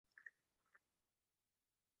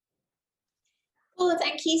Oh,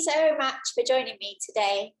 thank you so much for joining me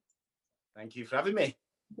today. Thank you for having me.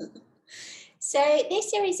 So,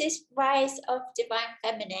 this series is Rise of Divine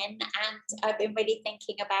Feminine, and I've been really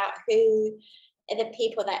thinking about who are the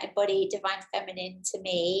people that embody Divine Feminine to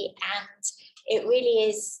me. And it really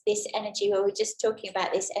is this energy where we're just talking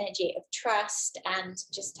about this energy of trust and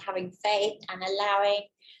just having faith and allowing.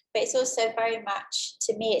 But it's also very much,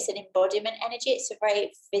 to me, it's an embodiment energy. It's a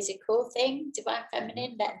very physical thing, Divine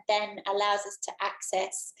Feminine, that then allows us to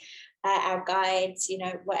access our guides,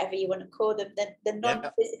 whatever you want to call them, the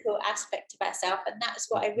non-physical aspect of ourselves. And that's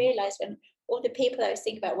what I realized when all the people I was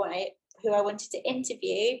thinking about who I wanted to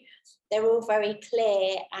interview, they're all very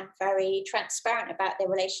clear and very transparent about their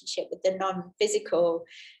relationship with the non-physical.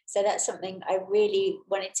 So that's something I really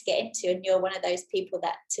wanted to get into. And you're one of those people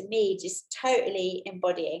that, to me, just totally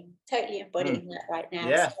embodying that right now.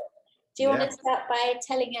 Yeah. So do you want to start by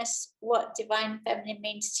telling us what Divine Feminine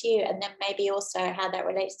means to you, and then maybe also how that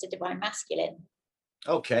relates to Divine Masculine?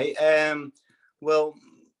 Okay. Well,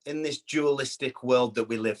 in this dualistic world that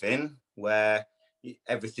we live in, where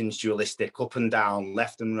everything's dualistic, up and down,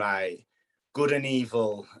 left and right, good and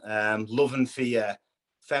evil, love and fear,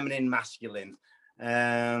 feminine, masculine.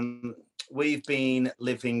 We've been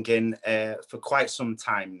living in, for quite some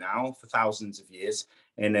time now, for thousands of years,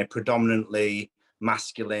 in a predominantly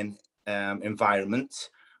masculine environment,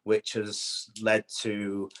 which has led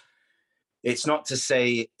to, it's not to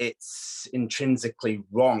say it's intrinsically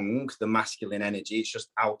wrong, the masculine energy, it's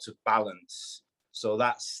just out of balance. So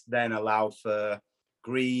that's then allowed for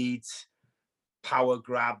greed, power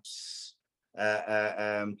grabs,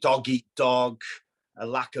 dog eat dog, a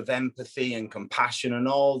lack of empathy and compassion, and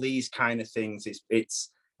all these kind of things. It's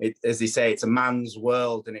as they say, it's a man's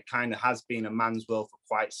world, and it kind of has been a man's world for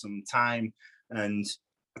quite some time. And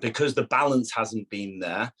because the balance hasn't been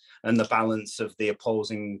there, and the balance of the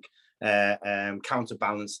opposing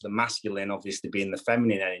counterbalance to the masculine, obviously being the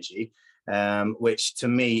feminine energy, which to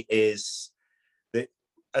me is,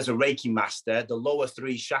 as a Reiki master, the lower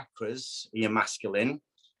three chakras are your masculine,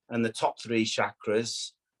 and the top three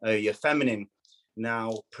chakras are your feminine.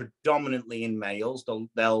 Now, predominantly in males,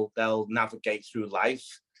 they'll navigate through life,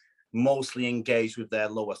 mostly engaged with their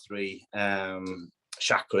lower three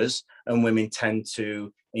chakras, and women tend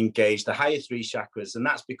to engage the higher three chakras, and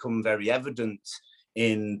that's become very evident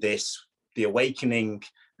in the awakening,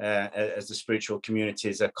 as the spiritual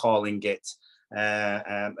communities are calling it,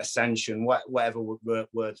 ascension, whatever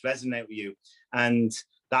words resonate with you. And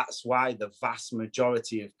that's why the vast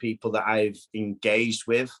majority of people that I've engaged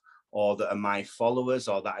with, or that are my followers,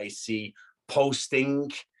 or that I see posting,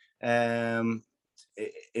 in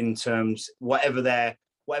terms, whatever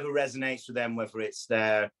resonates with them, whether it's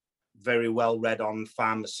their very well read on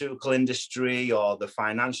pharmaceutical industry, or the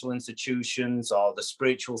financial institutions, or the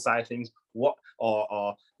spiritual side of things,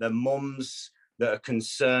 or the mums that are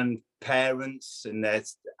concerned parents, and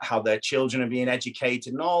how their children are being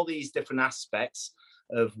educated, and all these different aspects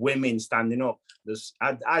of women standing up.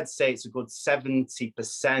 I'd say it's a good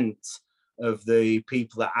 70% of the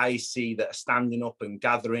people that I see that are standing up and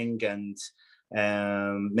gathering and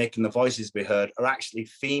making the voices be heard are actually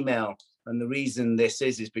female. And the reason this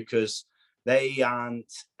is because they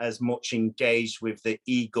aren't as much engaged with the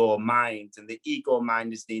ego mind, and the ego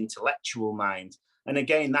mind is the intellectual mind. And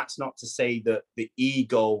again, that's not to say that the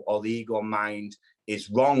ego or the ego mind is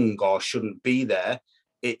wrong or shouldn't be there.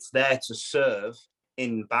 It's there to serve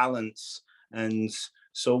in balance. And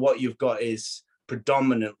so what you've got is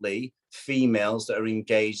predominantly females that are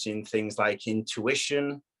engaged in things like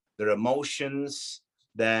intuition, their emotions,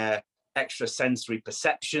 their extrasensory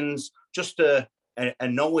perceptions, just a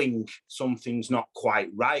knowing something's not quite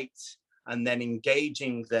right, and then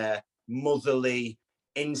engaging their motherly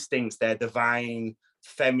instincts, their divine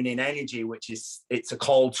feminine energy, it's a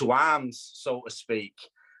call to arms, so to speak.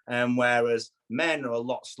 Whereas men are a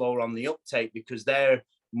lot slower on the uptake, because they're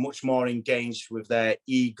much more engaged with their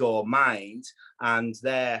ego mind, and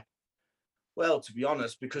they're, well, to be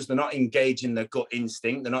honest, because they're not engaging their gut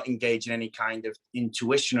instinct, they're not engaging any kind of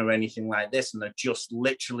intuition or anything like this, and they're just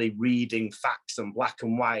literally reading facts and black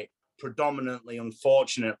and white, predominantly,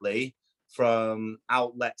 unfortunately, from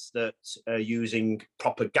outlets that are using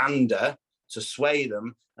propaganda to sway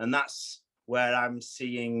them. And that's where I'm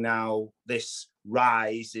seeing now this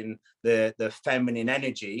rise in the feminine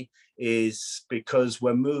energy, is because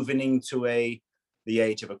we're moving into the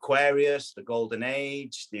age of Aquarius, the golden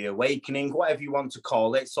age, the awakening, whatever you want to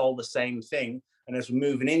call it, it's all the same thing. And as we're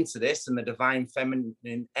moving into this, and the divine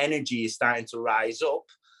feminine energy is starting to rise up,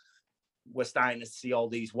 we're starting to see all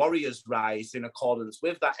these warriors rise in accordance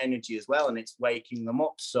with that energy as well, and it's waking them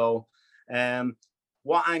up. So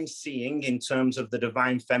what I'm seeing in terms of the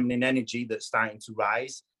divine feminine energy that's starting to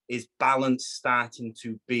rise is balance starting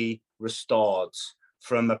to be restored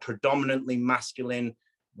from a predominantly masculine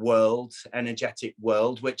world, energetic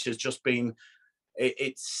world, which has just been,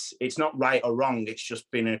 it's not right or wrong, it's just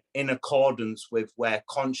been in accordance with where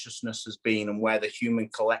consciousness has been and where the human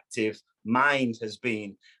collective mind has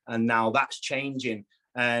been, and now that's changing.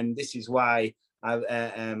 And this is why I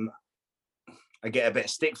get a bit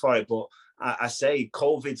of stick for it, but I say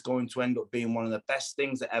COVID's going to end up being one of the best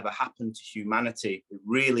things that ever happened to humanity. It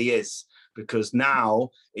really is, because now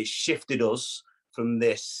it's shifted us from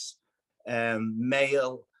this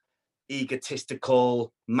male,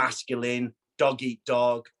 egotistical, masculine, dog eat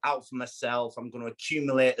dog, out for myself. I'm going to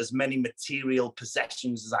accumulate as many material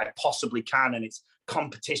possessions as I possibly can, and it's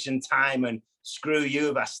competition time, and screw you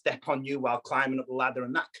if I step on you while climbing up the ladder,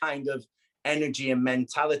 and that kind of energy and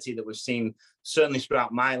mentality that we've seen certainly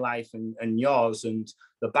throughout my life and yours. And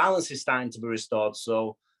the balance is starting to be restored.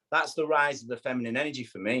 So that's the rise of the feminine energy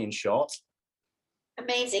for me, in short.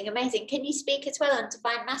 Amazing, amazing. Can you speak as well on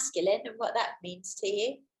divine masculine and what that means to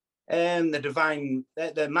you? The divine,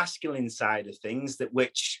 the masculine side of things, that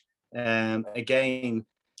which again,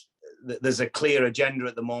 there's a clear agenda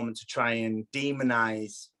at the moment to try and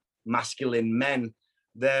demonize masculine men.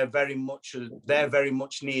 They're very much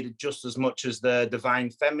needed just as much as the divine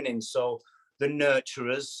feminine. So the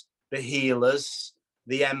nurturers, the healers,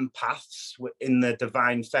 the empaths in the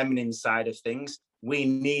divine feminine side of things, we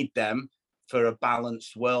need them for a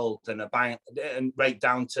balanced world, and right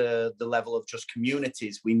down to the level of just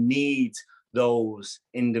communities. We need those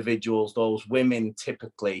individuals, those women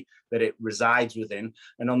typically that it resides within.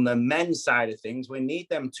 And on the men's side of things, we need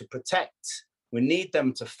them to protect. We need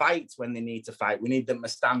them to fight when they need to fight. We need them to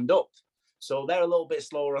stand up. So they're a little bit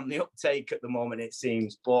slower on the uptake at the moment, it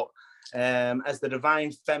seems. But as the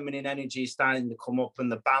divine feminine energy is starting to come up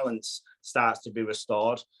and the balance starts to be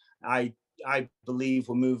restored, I believe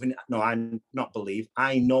we're moving. No, I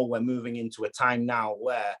know we're moving into a time now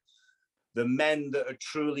where the men that are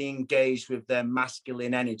truly engaged with their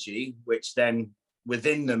masculine energy, which then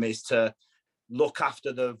within them is to look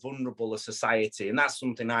after the vulnerable of society. And that's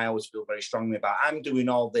something I always feel very strongly about. I'm doing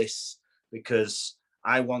all this because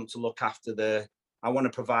I want to look after I want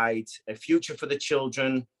to provide a future for the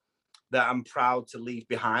children that I'm proud to leave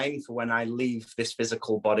behind for when I leave this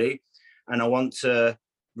physical body. And I want to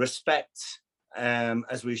respect,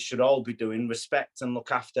 as we should all be doing, respect and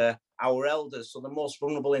look after our elders. So the most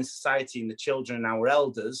vulnerable in society, and the children and our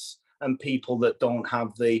elders, and people that don't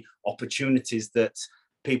have the opportunities that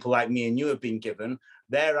people like me and you have been given,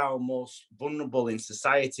 they're our most vulnerable in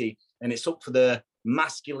society. And it's up for the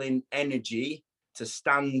masculine energy to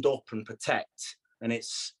stand up and protect. And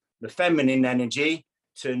it's the feminine energy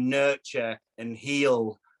to nurture and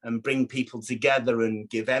heal and bring people together and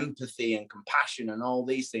give empathy and compassion and all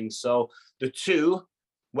these things. So the two,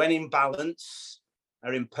 when in balance,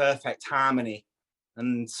 are in perfect harmony.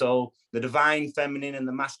 And so the divine feminine and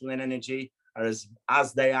the masculine energy are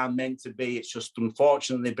as they are meant to be. It's just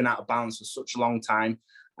unfortunately they've been out of balance for such a long time.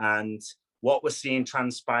 And what we're seeing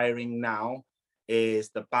transpiring now is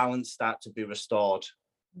the balance start to be restored.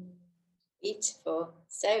 Beautiful,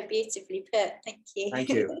 so beautifully put. Thank you. Thank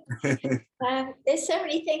you. There's so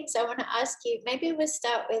many things I want to ask you. Maybe we'll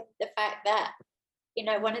start with the fact that,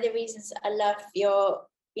 one of the reasons I love your,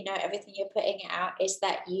 everything you're putting out is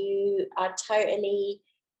that you are totally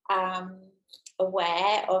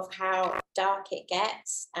aware of how dark it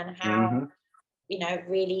gets and how,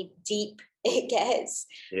 really deep it gets.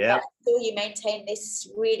 Yeah. But still you maintain this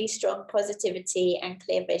really strong positivity and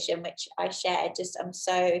clear vision, which I share. I'm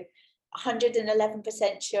so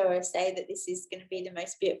 111% sure I say that this is going to be the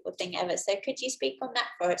most beautiful thing ever. So could you speak on that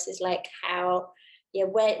for us? Is like how,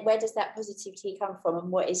 where does that positivity come from,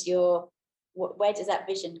 and where does that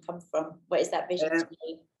vision come from? What is that vision to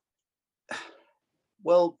you?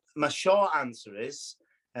 Well, my short answer is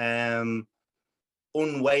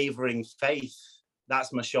unwavering faith.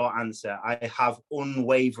 That's my short answer. I have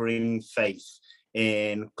unwavering faith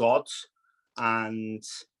in God and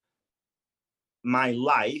my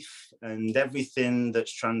life and everything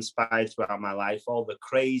that's transpired throughout my life, all the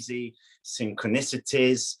crazy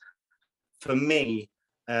synchronicities for me,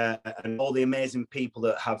 and all the amazing people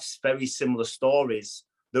that have very similar stories.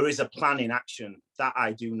 There is a plan in action, that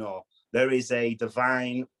I do know. There is a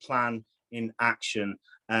divine plan in action,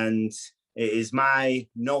 and it is my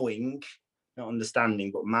knowing, not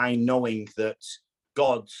understanding, but my knowing that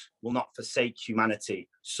God will not forsake humanity.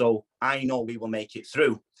 So I know we will make it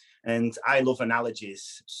through. And I love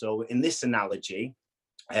analogies. So in this analogy,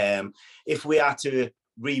 if we are to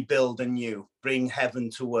rebuild anew, bring heaven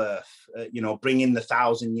to earth, bring in the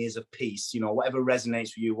 1,000 years of peace, whatever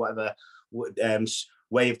resonates with you, whatever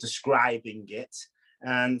way of describing it.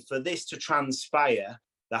 And for this to transpire,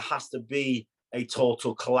 there has to be a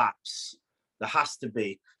total collapse. There has to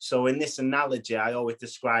be. So in this analogy, I always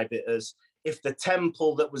describe it as if the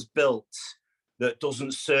temple that was built that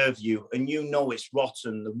doesn't serve you, and it's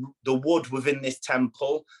rotten, the wood within this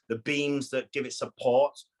temple, the beams that give it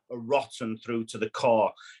support are rotten through to the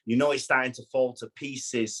core. It's starting to fall to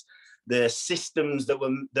pieces. The systems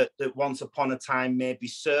that once upon a time maybe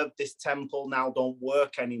served this temple now don't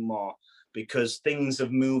work anymore because things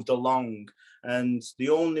have moved along. And the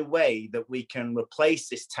only way that we can replace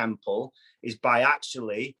this temple is by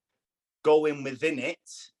actually going within it,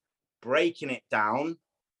 breaking it down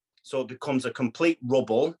so it becomes a complete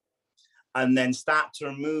rubble, and then start to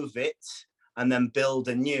remove it and then build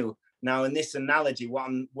anew. Now, in this analogy,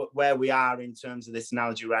 where we are in terms of this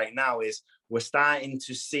analogy right now is we're starting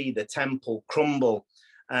to see the temple crumble.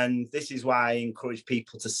 And this is why I encourage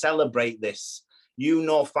people to celebrate this.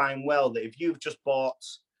 Fine well that if you've just bought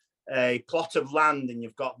a plot of land and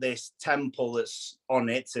you've got this temple that's on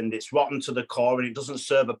it and it's rotten to the core and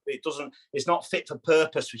it's not fit for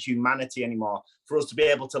purpose for humanity anymore, for us to be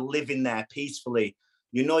able to live in there peacefully,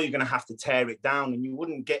 you're going to have to tear it down. And you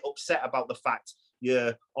wouldn't get upset about the fact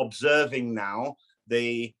you're observing now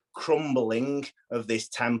the crumbling of this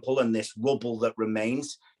temple and this rubble that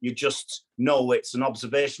remains. You just know it's an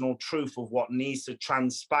observational truth of what needs to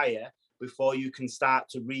transpire before you can start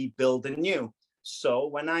to rebuild anew. So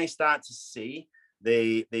when I start to see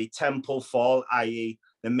the temple fall, i.e.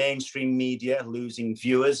 the mainstream media losing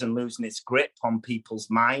viewers and losing its grip on people's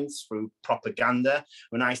minds through propaganda,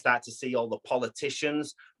 when I start to see all the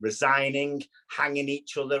politicians resigning, hanging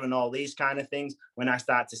each other and all these kind of things, when I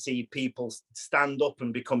start to see people stand up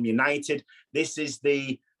and become united, this is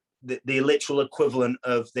the literal equivalent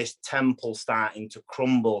of this temple starting to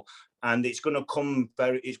crumble. And it's going to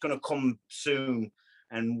come soon.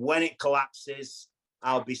 And when it collapses,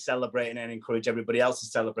 I'll be celebrating and encourage everybody else to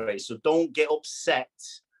celebrate. So don't get upset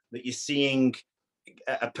that you're seeing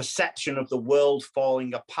a perception of the world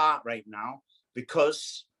falling apart right now,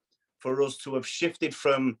 because for us to have shifted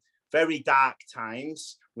from very dark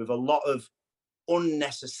times with a lot of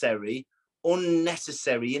unnecessary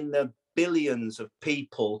in the billions of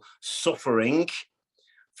people suffering,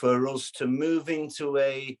 for us to move into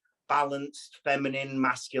a balanced, feminine,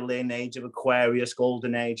 masculine age of Aquarius,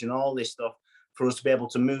 golden age, and all this stuff, for us to be able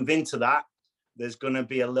to move into that, there's going to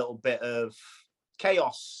be a little bit of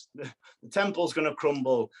chaos. The temple's going to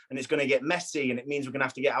crumble and it's going to get messy, and it means we're going to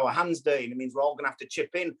have to get our hands dirty, and it means we're all going to have to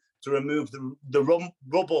chip in to remove the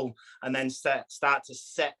rubble and then start to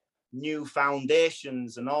set new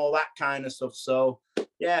foundations and all that kind of stuff. So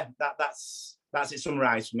yeah, that's it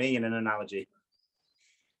summarized for me in an analogy.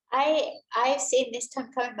 I've seen this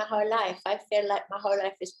time coming my whole life. I feel like my whole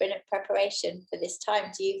life has been in preparation for this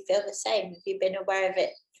time. Do you feel the same? Have you been aware of it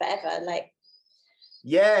forever?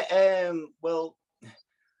 Yeah, well,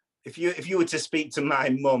 if you were to speak to my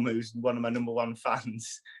mum, who's one of my number one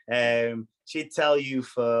fans, she'd tell you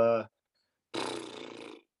for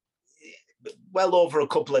well over a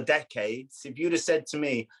couple of decades, if you'd have said to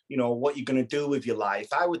me, what you're going to do with your life,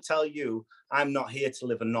 I would tell you, I'm not here to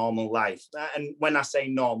live a normal life. And when I say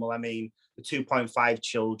normal, I mean the 2.5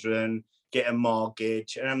 children, get a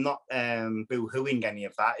mortgage, and I'm not boo-hooing any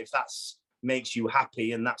of that. If that makes you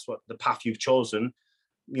happy and that's what the path you've chosen,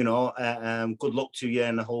 good luck to you,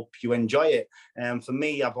 and I hope you enjoy it. For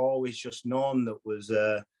me, I've always just known that was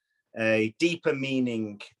a deeper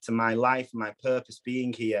meaning to my life, my purpose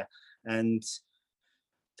being here. And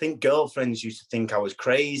I think girlfriends used to think I was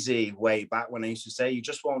crazy way back when I used to say, you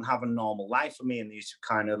just won't have a normal life for me. And they used to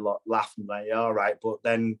kind of laugh and like, all right. But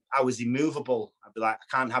then I was immovable. I'd be like,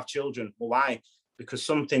 I can't have children. Well, why? Because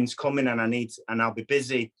something's coming and I'll be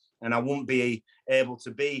busy, and I won't be able to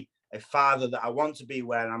be a father that I want to be,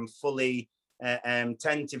 where I'm fully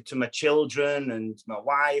attentive to my children and my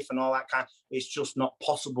wife and all that kind. It's just not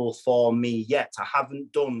possible for me yet. I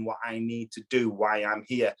haven't done what I need to do, why I'm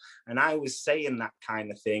here. And I was saying that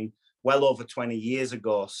kind of thing well over 20 years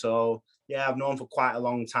ago. So yeah, I've known for quite a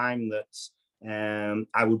long time that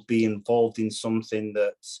I would be involved in something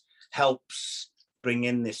that helps bring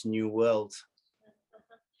in this new world.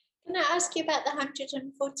 Can I ask you about the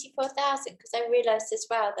 144,000? Because I realised as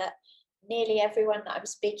well that nearly everyone that I'm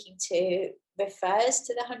speaking to refers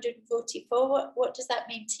to the 144. What does that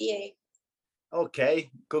mean to you?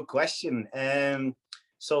 Okay, good question.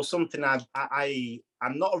 So something I'm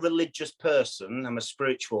not a religious person. I'm a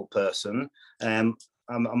spiritual person. I'm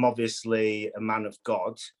obviously a man of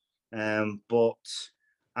God, but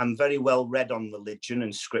I'm very well read on religion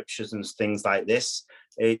and scriptures and things like this.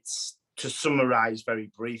 It's, to summarize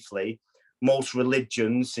very briefly, most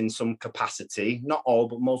religions in some capacity, not all,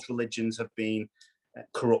 but most religions have been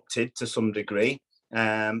corrupted to some degree,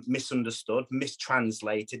 misunderstood,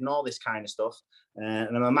 mistranslated, and all this kind of stuff.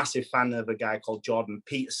 And I'm a massive fan of a guy called Jordan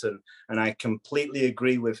Peterson, and I completely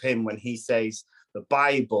agree with him when he says the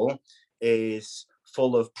Bible is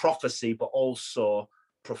full of prophecy, but also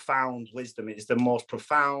profound wisdom. It is the most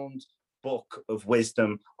profound book of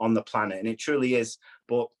wisdom on the planet, and it truly is.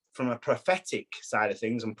 But from a prophetic side of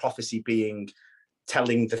things, and prophecy being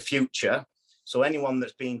telling the future, so anyone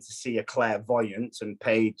that's been to see a clairvoyant and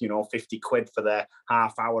paid, 50 quid for their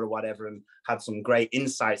half hour or whatever and had some great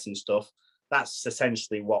insights and stuff, that's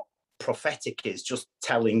essentially what prophetic is, just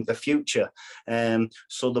telling the future.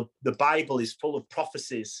 So the Bible is full of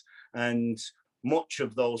prophecies, and much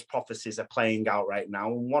of those prophecies are playing out right now.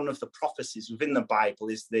 And one of the prophecies within the Bible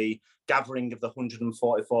is the gathering of the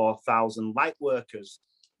 144,000 light workers.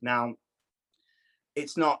 Now,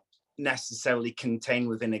 it's not necessarily contained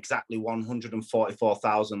within exactly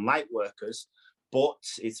 144,000 light workers, but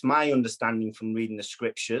it's my understanding from reading the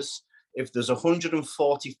scriptures, if there's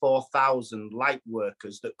 144,000 light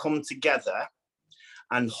workers that come together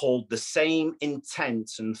and hold the same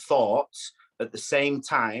intent and thoughts at the same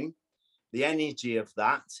time, the energy of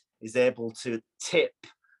that is able to tip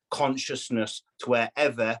consciousness to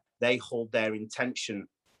wherever they hold their intention.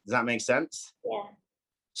 Does that make sense? Yeah.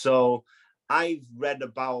 So I've read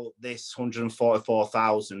about this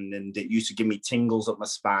 144,000, and it used to give me tingles up my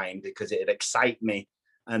spine because it'd excite me.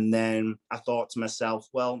 And then I thought to myself,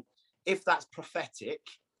 well, if that's prophetic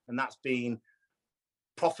and that's been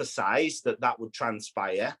prophesied that would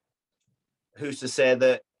transpire, who's to say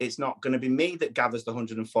that it's not going to be me that gathers the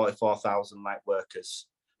 144,000 light workers?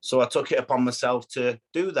 So I took it upon myself to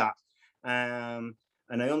do that.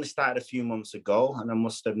 And I only started a few months ago, and I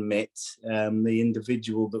must admit, the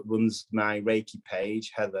individual that runs my Reiki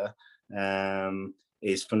page, Heather,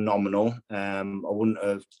 is phenomenal. I wouldn't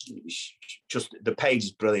have, just the page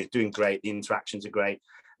is brilliant, doing great, the interactions are great,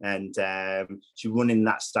 and she's running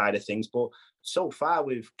that side of things. But so far,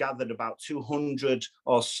 we've gathered about 200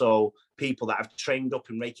 or so people that have trained up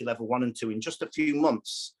in Reiki level 1 and 2 in just a few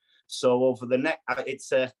months. So over the next,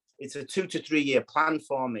 it's a 2 to 3 year plan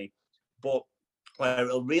for me. But where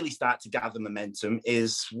it'll really start to gather momentum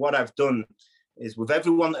is what I've done is with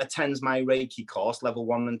everyone that attends my Reiki course, level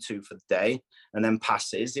 1 and 2 for the day, and then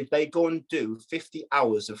passes, if they go and do 50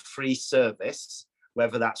 hours of free service,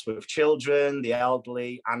 whether that's with children, the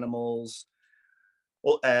elderly, animals,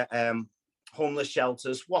 homeless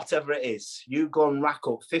shelters, whatever it is, you go and rack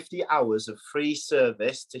up 50 hours of free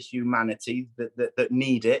service to humanity that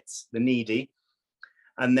need it, the needy,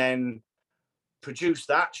 and then produce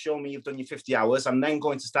that, show me you've done your 50 hours. I'm then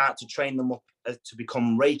going to start to train them up to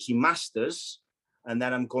become Reiki masters. And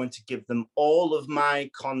then I'm going to give them all of my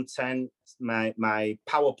content, my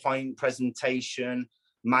PowerPoint presentation,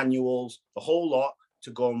 manuals, the whole lot, to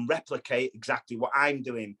go and replicate exactly what I'm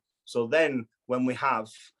doing. So then when we have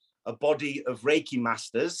a body of Reiki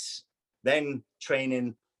masters, then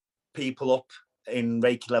training people up in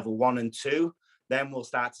Reiki level 1 and 2, then we'll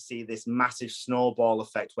start to see this massive snowball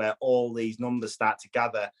effect where all these numbers start to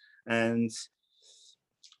gather. And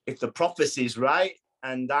if the prophecy is right,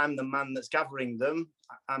 and I'm the man that's gathering them,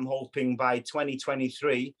 I'm hoping by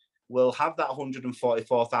 2023, we'll have that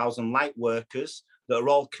 144,000 light workers that are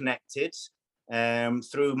all connected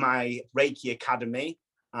through my Reiki Academy.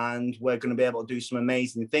 And we're going to be able to do some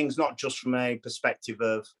amazing things, not just from a perspective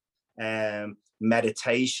of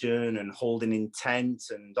meditation and holding intent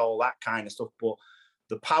and all that kind of stuff, but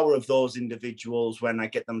the power of those individuals when I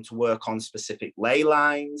get them to work on specific ley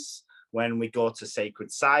lines, when we go to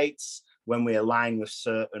sacred sites, when we align with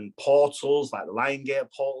certain portals like the Lion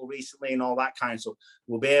Gate portal recently and all that kind of stuff,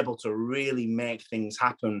 we'll be able to really make things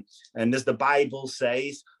happen. And as the Bible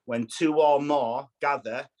says, when 2 or more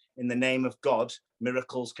gather in the name of God,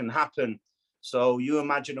 miracles can happen. So you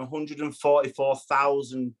imagine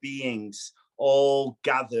 144,000 beings all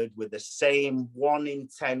gathered with the same one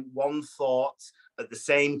intent, one thought at the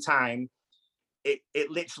same time.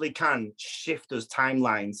 It literally can shift those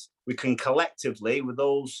timelines. We can collectively, with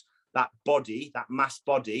that body, that mass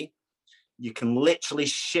body, you can literally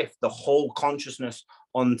shift the whole consciousness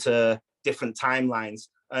onto different timelines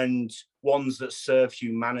and ones that serve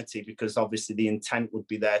humanity, because obviously the intent would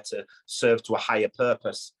be there to serve to a higher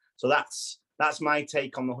purpose. So that's my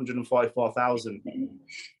take on the 144,000.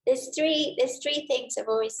 There's three things I've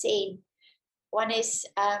always seen. One is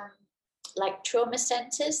like trauma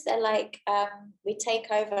centers. They're like, we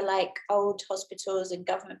take over like old hospitals and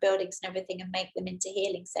government buildings and everything and make them into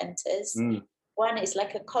healing centers. One is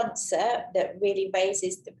like a concert that really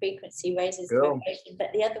raises the frequency, raises the vibration.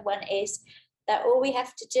 But the other one is that all we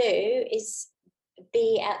have to do is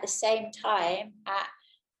be at the same time at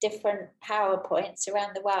different power points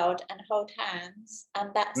around the world and hold hands. And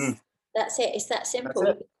that's it. It's that simple.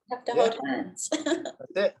 You have to hold hands.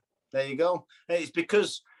 That's it. There you go. It's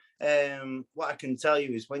because what I can tell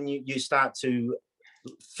you is when you start to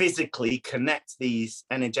physically connect these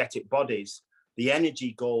energetic bodies, the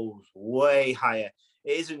energy goes way higher.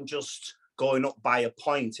 It isn't just going up by a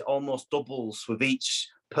point. It almost doubles with each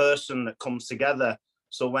person that comes together.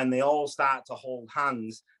 So when they all start to hold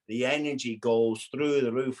hands, the energy goes through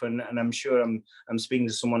the roof. And I'm sure I'm speaking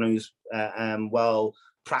to someone who's well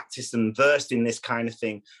practiced and versed in this kind of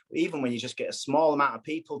thing. Even when you just get a small amount of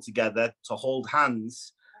people together to hold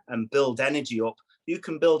hands and build energy up, you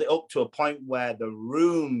can build it up to a point where the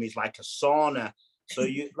room is like a sauna. So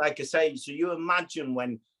you, like I say, so you imagine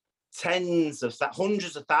when hundreds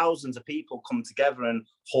of thousands of people come together and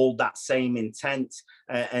hold that same intent.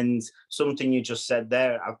 And something you just said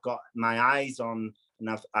there, I've got my eyes on, and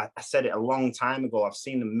I said it a long time ago, I've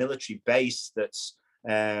seen a military base that's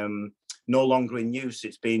no longer in use.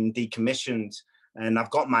 It's been decommissioned, and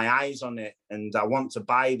I've got my eyes on it, and I want to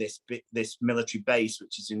buy this military base,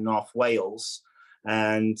 which is in North Wales.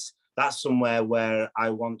 And that's somewhere where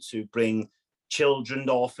I want to bring children,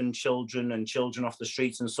 orphan children and children off the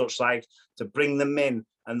streets and such like, to bring them in,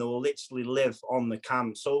 and they will literally live on the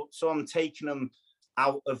camp. So I'm taking them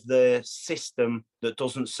out of the system that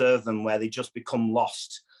doesn't serve them, where they just become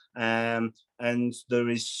lost. And there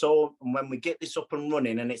is when we get this up and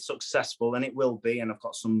running and it's successful, and it will be, and I've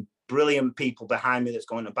got some brilliant people behind me that's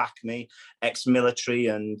going to back me, ex-military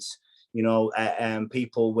and, you know,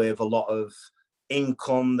 people with a lot of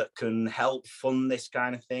income that can help fund this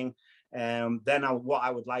kind of thing. Then what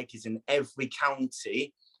I would like is in every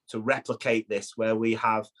county to replicate this, where we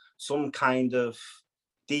have some kind of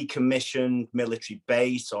decommissioned military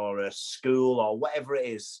base or a school or whatever it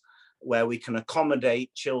is, where we can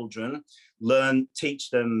accommodate children, teach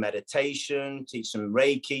them meditation, teach them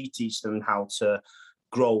Reiki, teach them how to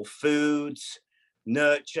grow foods,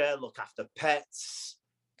 nurture, look after pets,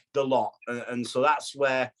 the lot. And so that's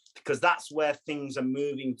where, because that's where things are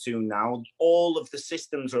moving to now. All of the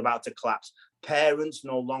systems are about to collapse. Parents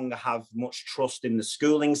no longer have much trust in the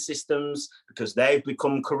schooling systems because they've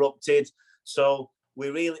become corrupted. So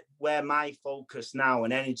where my focus now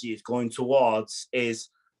and energy is going towards is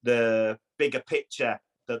the bigger picture,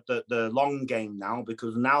 the long game now,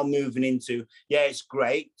 because we're now moving into, it's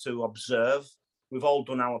great to observe. We've all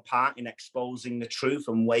done our part in exposing the truth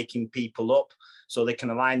and waking people up so they can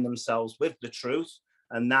align themselves with the truth.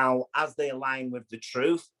 And now, as they align with the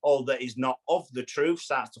truth, all that is not of the truth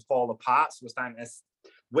starts to fall apart. So we're starting to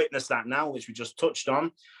witness that now, which we just touched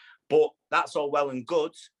on. But that's all well and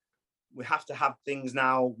good. We have to have things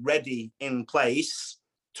now ready in place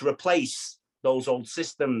to replace those old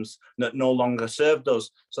systems that no longer served us.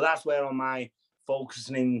 So that's where all my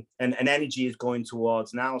focusing and energy is going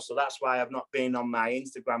towards now. So that's why I've not been on my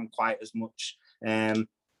Instagram quite as much.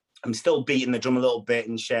 I'm still beating the drum a little bit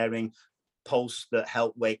and sharing posts that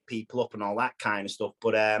help wake people up and all that kind of stuff.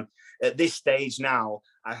 But at this stage now,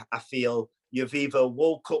 I feel you've either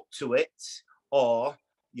woke up to it or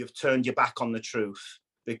you've turned your back on the truth,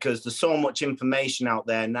 because there's so much information out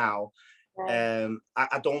there now.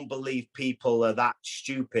 I don't believe people are that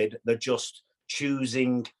stupid. They're just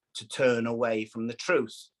choosing to turn away from the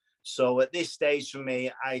truth. So at this stage for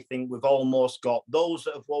me, I think we've almost got those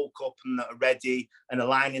that have woke up and that are ready and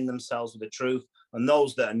aligning themselves with the truth, and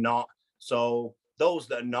those that are not. So those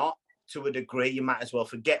that are not, to a degree, you might as well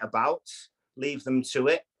forget about, leave them to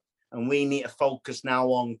it. And we need to focus now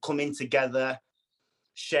on coming together,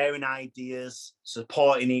 sharing ideas,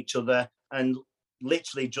 supporting each other, and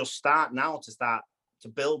literally just start to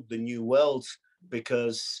build the new world,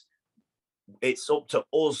 because it's up to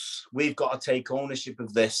us. We've got to take ownership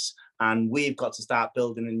of this, and we've got to start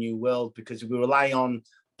building a new world, because if we rely on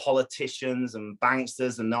politicians and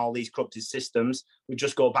banksters and all these corrupted systems, we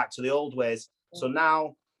just go back to the old ways. So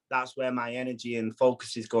now that's where my energy and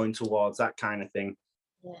focus is going towards, that kind of thing.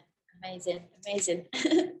 Yeah, amazing.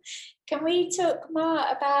 Can we talk more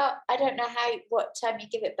about, I don't know what time you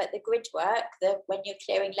give it, but the grid work, when you're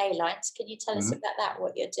clearing ley lines? Can you tell us about that,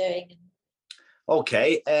 what you're doing?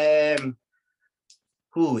 Okay.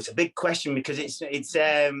 It's a big question, because it's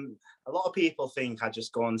a lot of people think I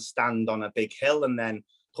just go and stand on a big hill and then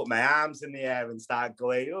put my arms in the air and start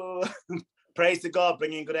going, oh. praise to God,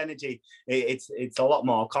 bringing good energy. It's a lot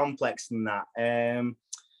more complex than that.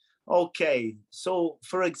 Okay, so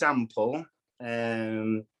for example,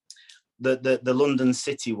 the London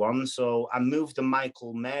City one. So I moved the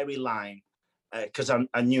Michael Mary line because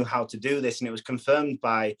I knew how to do this, and it was confirmed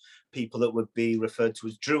by people that would be referred to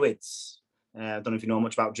as druids. I don't know if you know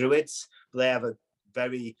much about druids, but they have a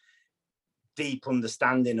very deep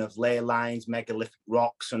understanding of ley lines, megalithic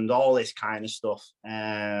rocks, and all this kind of stuff.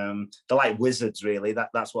 They're like wizards, really.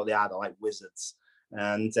 That's what they are. They're like wizards,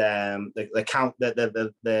 and they're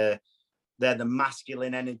the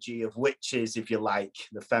masculine energy of witches, if you like,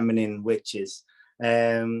 the feminine witches.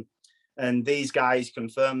 And these guys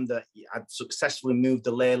confirmed that I'd successfully moved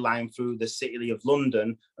the ley line through the city of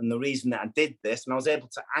London. And the reason that I did this, and I was able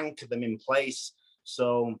to anchor them in place.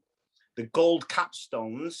 So the gold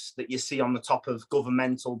capstones that you see on the top of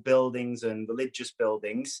governmental buildings and religious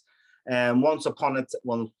buildings, once upon a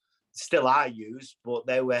well, still are used, but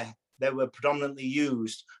they were predominantly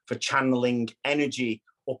used for channeling energy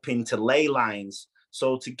up into ley lines.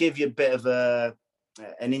 So to give you a bit of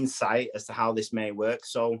an insight as to how this may work.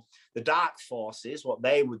 So the dark forces, what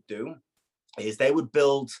they would do is they would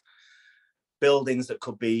build buildings that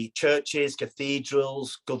could be churches,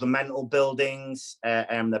 cathedrals, governmental buildings,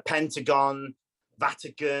 the Pentagon,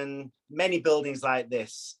 Vatican, many buildings like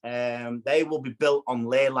this. They will be built on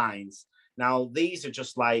ley lines. Now, these are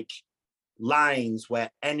just like lines where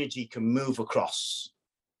energy can move across.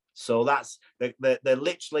 So that's they're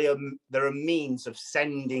literally they're a means of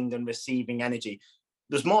sending and receiving energy.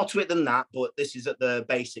 There's more to it than that, but this is at the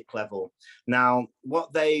basic level. Now,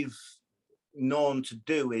 what they've known to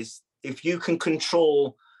do is if you can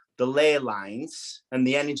control the ley lines and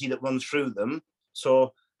the energy that runs through them.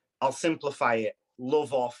 So I'll simplify it: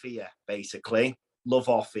 love or fear, basically, love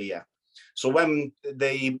or fear. So when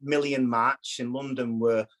the Million March in London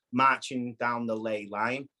were marching down the ley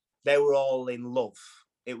line, they were all in love.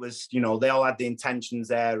 It was, you know, they all had the intentions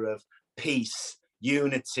there of peace,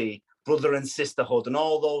 unity, brother and sisterhood, and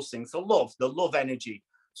all those things. So the love energy.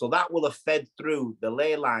 So that will have fed through the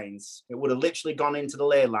ley lines. It would have literally gone into the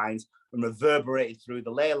ley lines and reverberated through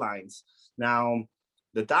the ley lines. Now,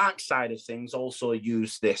 the dark side of things also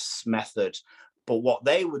use this method. But what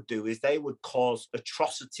they would do is they would cause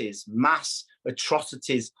atrocities, mass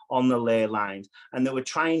atrocities on the ley lines. And they would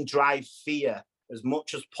try and drive fear as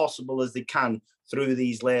much as possible as they can through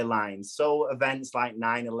these ley lines. So events like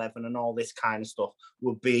 9/11 and all this kind of stuff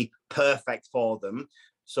would be perfect for them.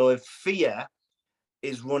 So if fear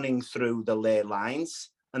is running through the ley lines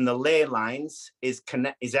and the ley lines is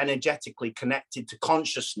energetically connected to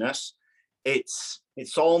consciousness, it's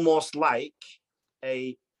almost like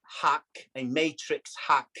a matrix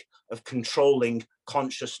hack of controlling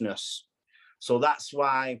consciousness. So that's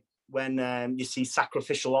why when you see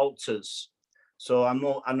sacrificial altars, so I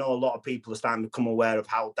know a lot of people are starting to become aware of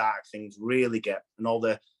how dark things really get, and all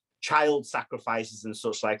the child sacrifices and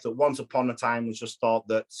such like that. Once upon a time was just thought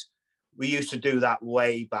that we used to do that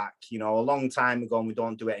way back, you know, a long time ago, and we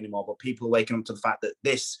don't do it anymore. But people are waking up to the fact that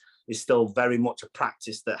this is still very much a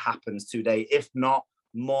practice that happens today, if not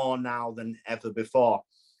more now than ever before.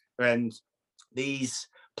 And these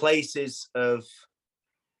places of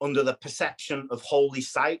under the perception of holy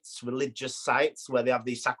sites, religious sites, where they have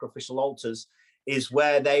these sacrificial altars, is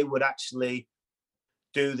where they would actually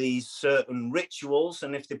do these certain rituals.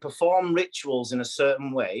 And if they perform rituals in a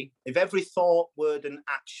certain way, if every thought, word, and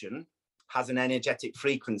action has an energetic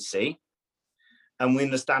frequency, and we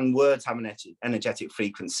understand words have an energetic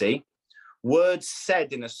frequency, words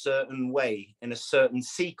said in a certain way, in a certain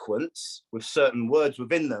sequence, with certain words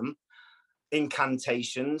within them,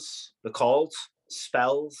 incantations, they're called,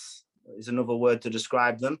 spells is another word to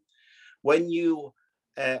describe them. When you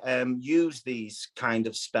use these kind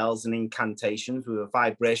of spells and incantations with a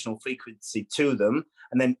vibrational frequency to them,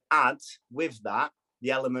 and then add with that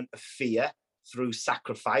the element of fear through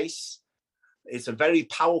sacrifice, it's a very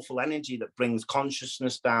powerful energy that brings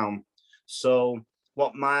consciousness down. So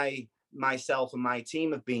what myself and my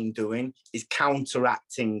team have been doing is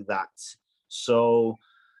counteracting that. So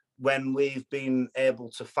when we've been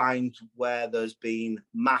able to find where there's been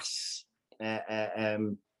mass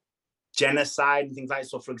genocide and things like that.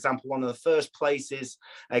 So, for example, one of the first places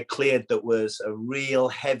cleared that was a real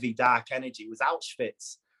heavy dark energy was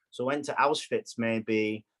Auschwitz. So I went to Auschwitz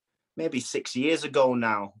maybe 6 years ago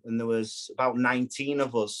now, and there was about 19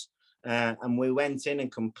 of us. And we went in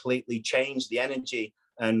and completely changed the energy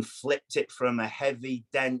and flipped it from a heavy,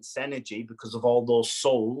 dense energy because of all those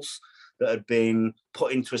souls that had been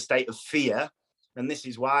put into a state of fear. And this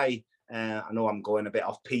is why I know I'm going a bit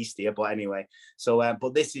off piste here, but anyway. So,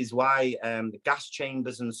 but this is why the gas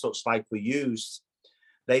chambers and such like were used.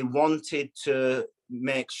 They wanted to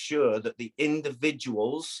make sure that the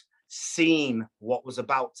individuals seen what was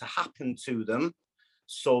about to happen to them,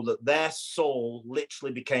 so that their soul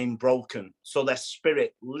literally became broken. So their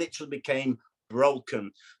spirit literally became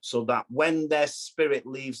broken, so that when their spirit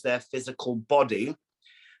leaves their physical body,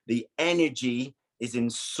 the energy is in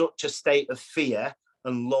such a state of fear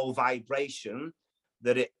and low vibration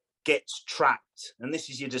that it gets trapped. And this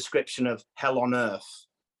is your description of hell on earth.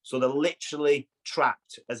 So they're literally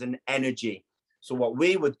trapped as an energy. So what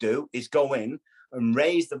we would do is go in and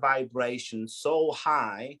raise the vibration so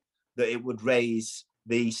high that it would raise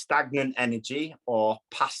the stagnant energy or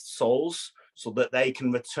past souls, so that they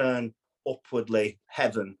can return upwardly,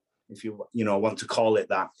 heaven, if you want to call it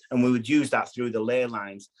that. And we would use that through the ley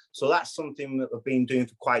lines. So that's something that we've been doing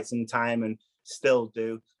for quite some time and still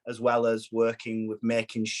do, as well as working with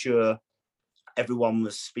making sure everyone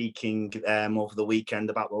was speaking over the weekend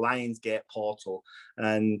about the Lionsgate portal,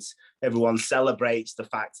 and everyone celebrates the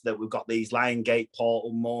fact that we've got these Lionsgate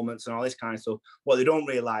portal moments and all this kind of stuff. What they don't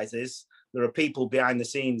realize is there are people behind the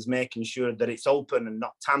scenes making sure that it's open and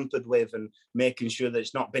not tampered with, and making sure that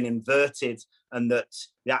it's not been inverted, and that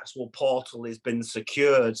the actual portal has been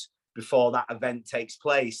secured before that event takes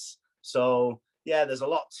place. So yeah, there's a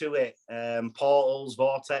lot to it. Portals,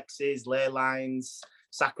 vortexes, ley lines,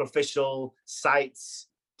 sacrificial sites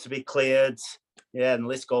to be cleared. Yeah, and the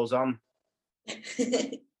list goes on.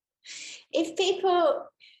 If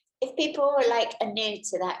people like are new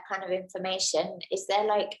to that kind of information, is there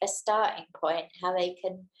like a starting point how they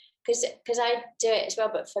can, because I do it as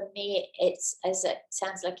well, but for me it's, as it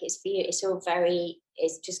sounds like it's for you,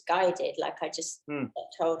 it's just guided, like I just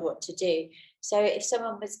get told what to do. So if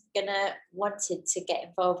someone was wanted to get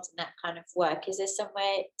involved in that kind of work, is there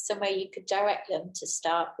somewhere you could direct them to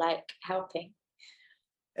start like helping?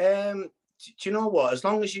 Do you know what? As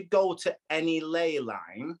long as you go to any ley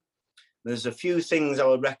line, there's a few things I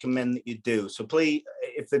would recommend that you do. So please,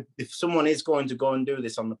 if someone is going to go and do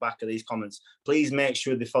this on the back of these comments, please make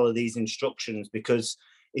sure they follow these instructions, because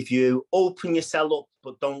if you open yourself up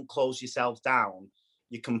but don't close yourself down,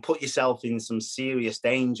 you can put yourself in some serious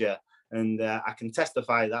danger. And I can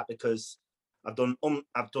testify that, because I've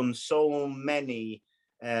done so many,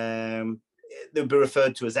 they'll be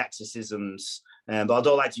referred to as exorcisms, but I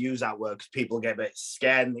don't like to use that word because people get a bit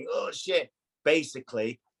scared and think, oh shit.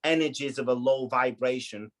 Basically, energies of a low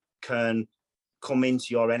vibration can come into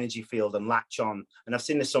your energy field and latch on. And I've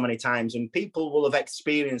seen this so many times, and people will have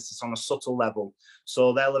experienced this on a subtle level.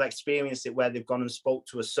 So they'll have experienced it where they've gone and spoke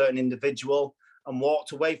to a certain individual and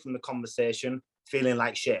walked away from the conversation feeling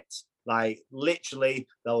like shit. Like literally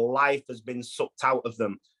their life has been sucked out of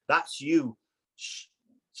them. That's you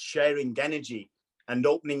sharing energy and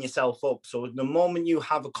opening yourself up. So the moment you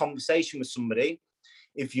have a conversation with somebody,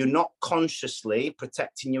 if you're not consciously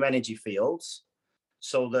protecting your energy fields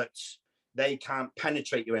so that they can't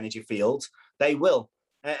penetrate your energy field, they will.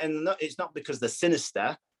 And it's not because they're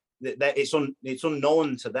sinister, it's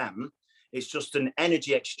unknown to them. It's just an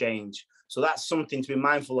energy exchange. So that's something to be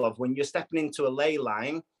mindful of. When you're stepping into a ley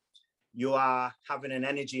line, you are having an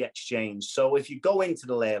energy exchange. So if you go into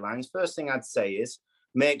the ley lines, first thing I'd say is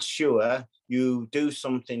make sure you do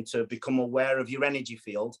something to become aware of your energy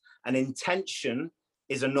field. An intention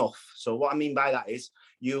is enough. So what I mean by that is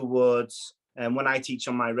you would, when I teach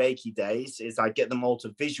on my Reiki days, is I get them all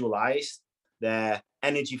to visualize their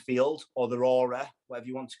energy field or their aura, whatever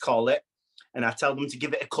you want to call it. And I tell them to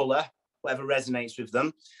give it a color, whatever resonates with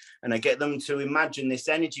them. And I get them to imagine this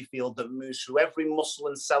energy field that moves through every muscle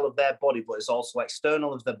and cell of their body, but it's also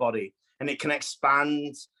external of their body. And it can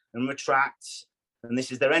expand and retract. And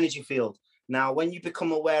this is their energy field. Now, when you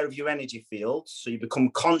become aware of your energy field, so you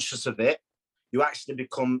become conscious of it, you actually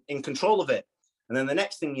become in control of it. And then the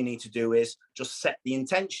next thing you need to do is just set the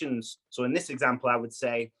intentions. So in this example, I would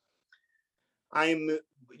say, you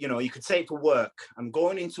could say for work, I'm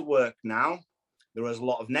going into work now. There is a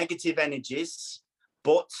lot of negative energies,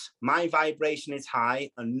 but my vibration is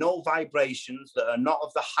high, and no vibrations that are not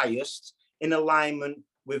of the highest in alignment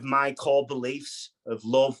with my core beliefs of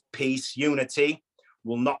love, peace, unity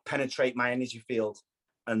will not penetrate my energy field.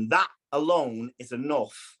 And that alone is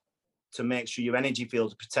enough to make sure your energy field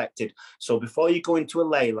is protected. So before you go into a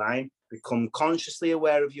ley line, become consciously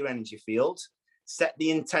aware of your energy field, set the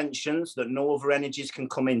intentions that no other energies can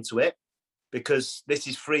come into it, because this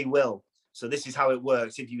is free will. So this is how it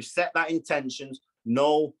works. If you set that intentions,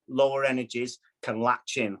 no lower energies can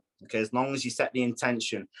latch in, okay, as long as you set the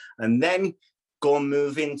intention. And then go and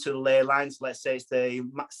move into the ley lines. Let's say it's the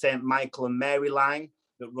St. Michael and Mary line.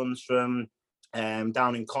 that runs from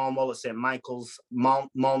down in Cornwall at St Michael's,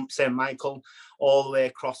 St Michael, all the way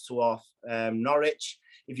across to off Norwich.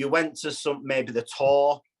 If you went to maybe the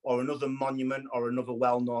Tor or another monument or another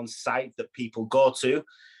well-known site that people go to,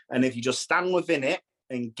 and if you just stand within it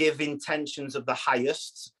and give intentions of the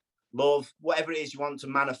highest, love, whatever it is you want to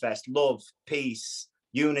manifest, love, peace,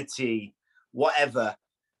 unity, whatever.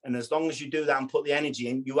 And as long as you do that and put the energy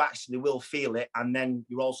in, you actually will feel it. And then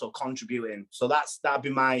you're also contributing. So that'd be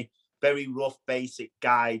my very rough, basic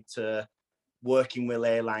guide to working with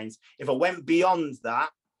ley lines. If I went beyond that,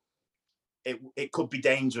 it could be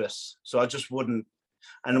dangerous. So I just wouldn't.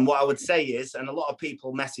 And what I would say is, and a lot of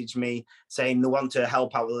people message me saying they want to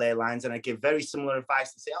help out with ley lines, and I give very similar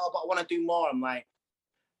advice to say, oh, but I want to do more. I'm like,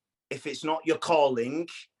 if it's not your calling,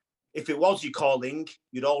 if it was your calling,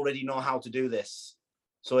 you'd already know how to do this.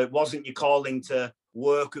 So it wasn't your calling to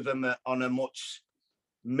work with them on a much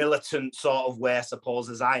militant sort of way, I suppose,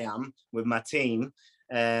 as I am with my team.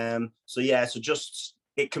 So just,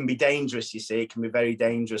 it can be dangerous, you see. It can be very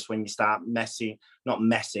dangerous when you start not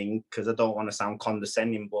messing, because I don't want to sound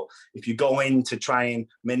condescending, but if you go in to try and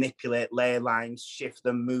manipulate ley lines, shift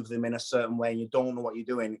them, move them in a certain way, and you don't know what you're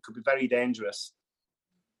doing, it could be very dangerous.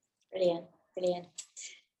 Brilliant.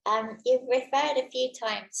 You've referred a few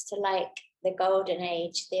times to like the golden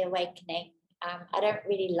age, the awakening. I don't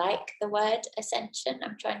really like the word ascension.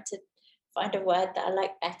 I'm trying to find a word that I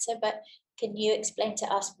like better, but can you explain to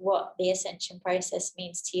us what the ascension process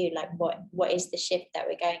means to you? Like what is the shift that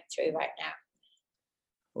we're going through right now?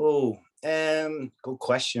 Oh, good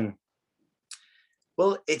question.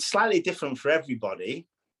 Well, it's slightly different for everybody,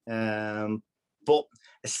 but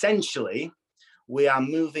essentially we are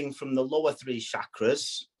moving from the lower three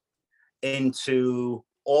chakras into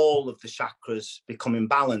all of the chakras becoming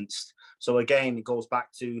balanced. So again, it goes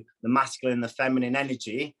back to the masculine and the feminine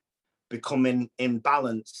energy becoming in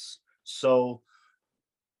balance. So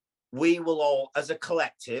we will all, as a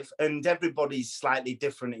collective, and everybody's slightly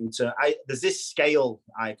different there's this scale,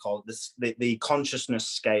 I call it the consciousness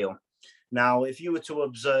scale. Now, if you were to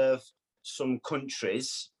observe some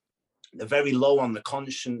countries, they're very low on the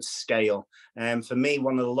conscience scale. And for me,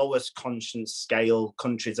 one of the lowest conscience scale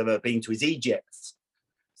countries I've ever been to is Egypt.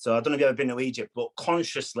 So I don't know if you've ever been to Egypt, but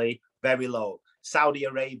consciously very low. Saudi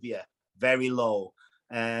Arabia, very low.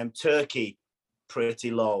 Turkey,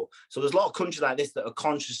 pretty low. So there's a lot of countries like this that are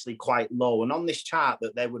consciously quite low. And on this chart,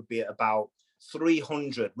 that they would be at about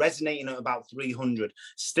 300, resonating at about 300.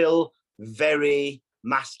 Still very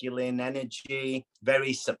masculine energy,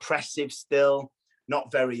 very suppressive still,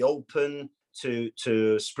 not very open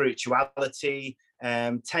to spirituality,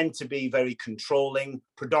 tend to be very controlling,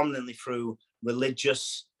 predominantly through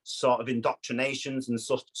religious sort of indoctrinations and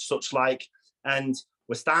such like. And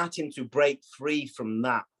we're starting to break free from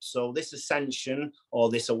that. So this ascension or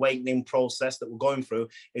this awakening process that we're going through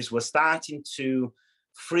is we're starting to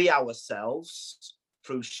free ourselves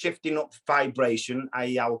through shifting up vibration,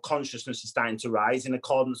 i.e. our consciousness is starting to rise in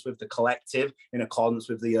accordance with the collective, in accordance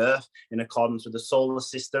with the earth, in accordance with the solar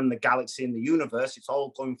system, the galaxy and the universe. It's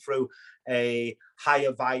all going through a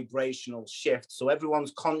higher vibrational shift. So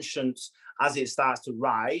everyone's conscience, as it starts to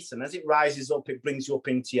rise, and as it rises up, it brings you up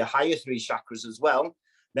into your higher three chakras as well.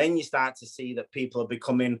 Then you start to see that people are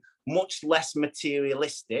becoming much less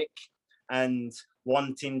materialistic and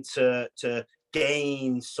wanting to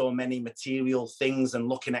gain so many material things and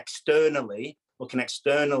looking externally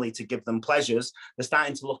to give them pleasures. They're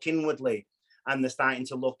starting to look inwardly, and they're starting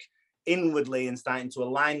to look inwardly and starting to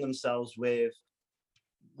align themselves with,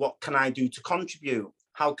 what can I do to contribute?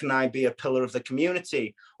 How can I be a pillar of the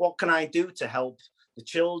community? What can I do to help the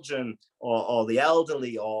children or the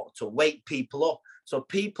elderly, or to wake people up? So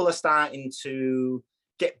people are starting to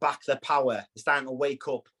get back their power. They're starting to wake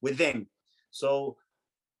up within. So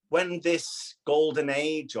when this golden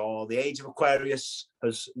age or the age of Aquarius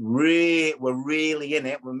we're really in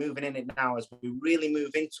it, we're moving in it now, as we really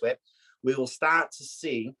move into it, we will start to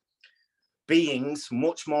see beings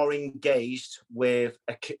much more engaged with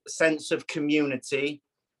a sense of community,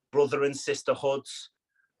 brother and sisterhoods,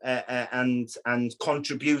 and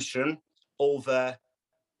contribution over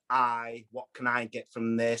what can I get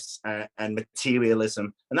from this, and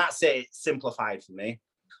materialism. And that's it, it's simplified for me.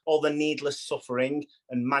 All the needless suffering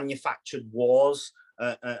and manufactured wars,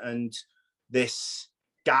 and this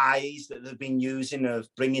guise that they've been using of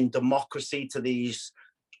bringing democracy to these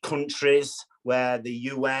countries, where the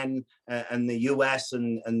UN and the US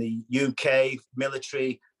and the UK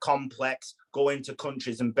military complex go into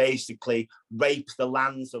countries and basically rape the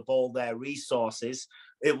lands of all their resources.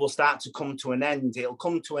 It will start to come to an end. It'll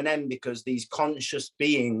come to an end because these conscious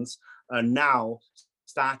beings are now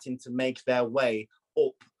starting to make their way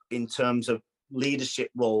up in terms of leadership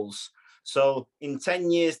roles. So in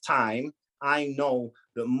 10 years' time, I know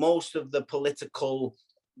that most of the political,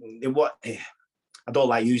 I don't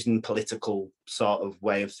like using political sort of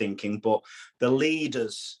way of thinking, but the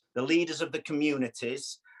leaders of the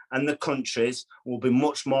communities and the countries will be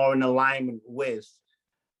much more in alignment with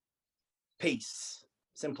peace.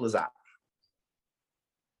 Simple as that.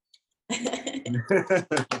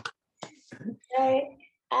 So,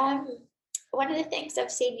 one of the things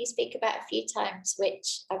I've seen you speak about a few times,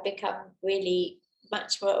 which I've become really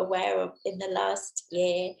much more aware of in the last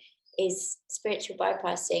year, is spiritual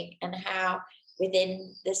bypassing, and how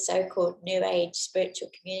within the so-called New Age spiritual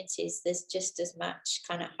communities, there's just as much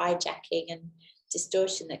kind of hijacking and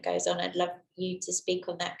distortion that goes on. I'd love you to speak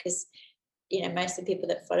on that, because most of the people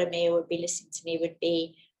that follow me or would be listening to me would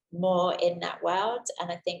be more in that world,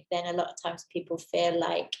 and I think then a lot of times people feel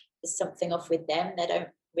like there's something off with them. They don't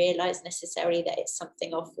realize necessarily that it's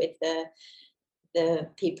something off with the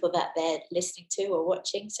people that they're listening to or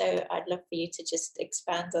watching. So I'd love for you to just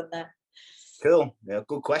expand on that. Cool. Yeah,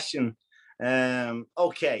 good question.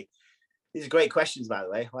 Okay, these are great questions, by the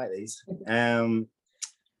way. I like these.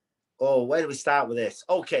 Where do we start with this?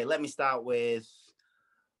 Okay, let me start with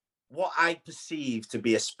what I perceive to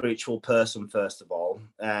be a spiritual person, first of all.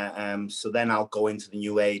 So then I'll go into the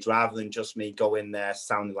New Age, rather than just me going there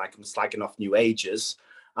sounding like I'm slagging off New Agers.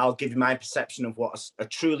 I'll give you my perception of what a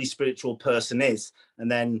truly spiritual person is, and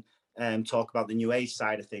then talk about the New Age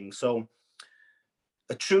side of things. So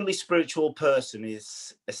a truly spiritual person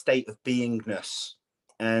is a state of beingness.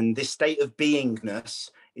 And this state of beingness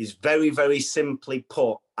is very, very simply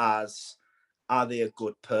put as, are they a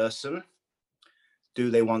good person? Do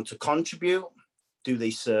they want to contribute? Do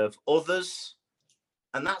they serve others?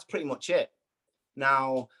 And that's pretty much it.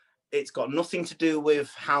 Now, it's got nothing to do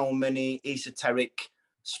with how many esoteric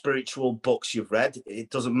spiritual books you've read.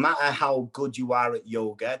 It doesn't matter how good you are at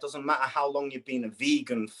yoga. It doesn't matter how long you've been a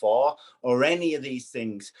vegan for, or any of these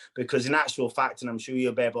things, because in actual fact, and I'm sure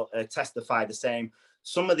you'll be able to testify the same,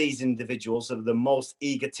 some of these individuals are the most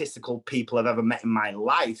egotistical people I've ever met in my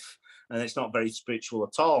life, and it's not very spiritual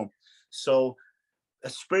at all. So a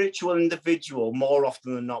spiritual individual, more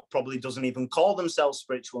often than not, probably doesn't even call themselves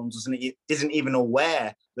spiritual and isn't even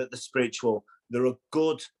aware that they're spiritual. They're a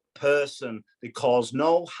good person. They cause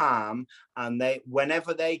no harm, and they,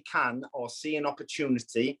 whenever they can or see an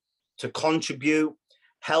opportunity to contribute,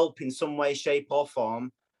 help in some way, shape, or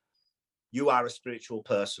form, you are a spiritual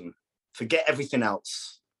person. Forget everything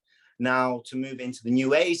else. Now, to move into the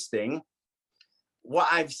New Age thing, what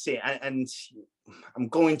I've seen, and I'm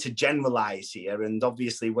going to generalize here, and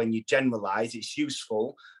obviously when you generalize, it's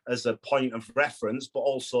useful as a point of reference, but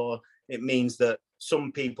also it means that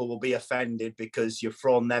some people will be offended because you've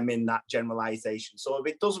thrown them in that generalization. So if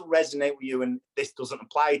it doesn't resonate with you and this doesn't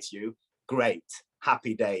apply to you, great,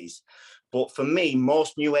 happy days. But for me,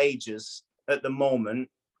 most New Agers at the moment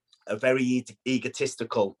are very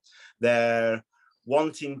egotistical. They're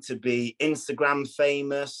wanting to be Instagram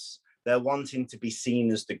famous. They're wanting to be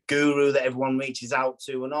seen as the guru that everyone reaches out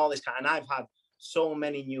to, and all this kind. And I've had so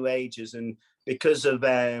many New Agers, and because of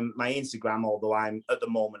my Instagram, although I'm at the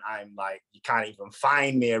moment, I'm like, you can't even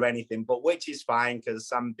find me or anything, but which is fine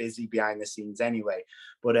because I'm busy behind the scenes anyway.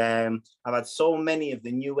 But I've had so many of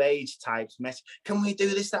the New Age types message, can we do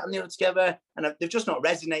this, that, and the other together? And they've just not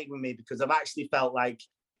resonated with me, because I've actually felt like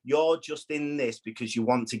you're just in this because you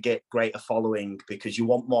want to get greater following, because you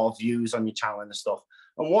want more views on your channel and stuff.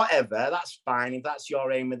 And whatever, that's fine. If that's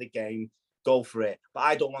your aim of the game, go for it. But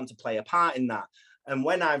I don't want to play a part in that. And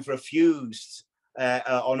when I've refused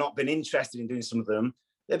or not been interested in doing some of them,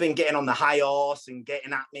 they've been getting on the high horse and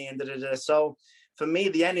getting at me and da-da-da. So for me,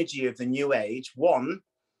 the energy of the New Age, one,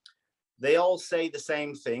 they all say the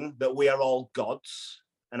same thing, that we are all gods.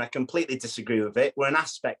 And I completely disagree with it. We're an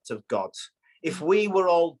aspect of God. If we were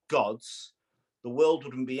all gods, the world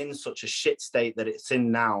wouldn't be in such a shit state that it's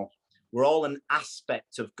in now. We're all an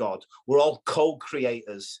aspect of God. We're all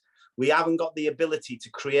co-creators. We haven't got the ability to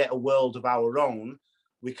create a world of our own.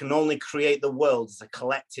 We can only create the world as a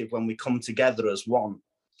collective when we come together as one.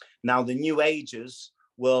 Now, the New Agers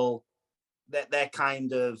will, their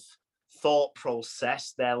kind of thought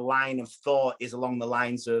process, their line of thought is along the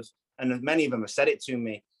lines of, and many of them have said it to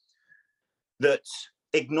me, that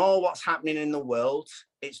ignore what's happening in the world.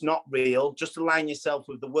 It's not real. Just align yourself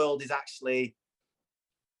with the world is actually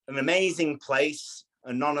an amazing place,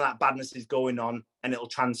 and none of that badness is going on, and it'll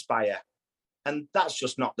transpire. And that's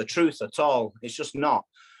just not the truth at all. It's just not.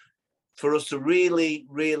 For us to really,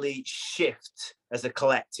 really shift as a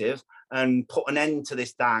collective and put an end to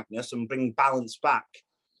this darkness and bring balance back,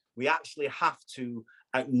 we actually have to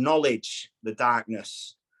acknowledge the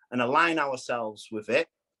darkness and align ourselves with it,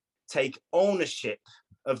 take ownership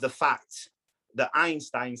of the fact that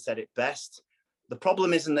Einstein said it best. The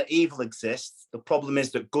problem isn't that evil exists. The problem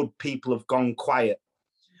is that good people have gone quiet.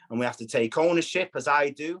 And we have to take ownership, as I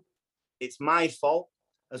do. It's my fault,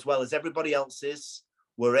 as well as everybody else's.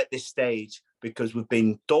 We're at this stage because we've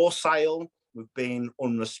been docile, we've been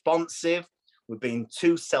unresponsive, we've been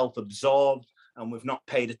too self-absorbed, and we've not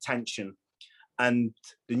paid attention. And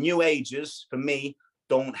the New Ages, for me,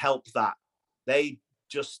 don't help that. They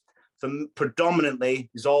just, predominantly,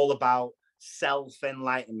 is all about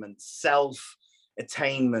self-enlightenment,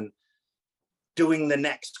 self-attainment, doing the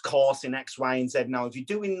next course in X, Y, and Z. Now, if you're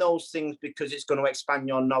doing those things because it's going to expand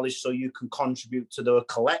your knowledge so you can contribute to the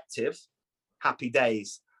collective, happy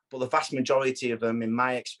days. But the vast majority of them, in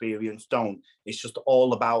my experience, don't. It's just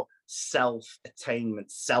all about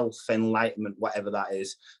self-attainment, self-enlightenment, whatever that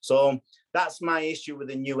is. So that's my issue with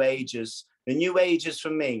the New Ages. The New Ages, for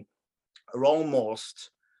me, are almost,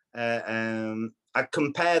 I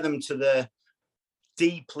compare them to the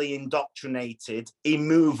deeply indoctrinated,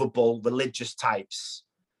 immovable religious types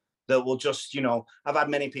that will just, I've had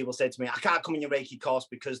many people say to me, I can't come in your Reiki course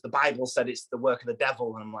because the Bible said it's the work of the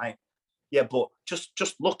devil. And I'm like, yeah, but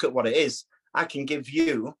just look at what it is. I can give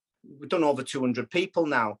you, we've done over 200 people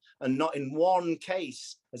now, and not in one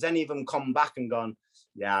case has any of them come back and gone,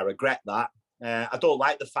 yeah, I regret that. I don't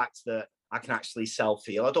like the fact that I can actually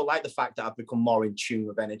self-heal. I don't like the fact that I've become more in tune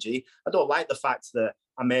with energy. I don't like the fact that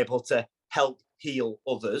I'm able to help heal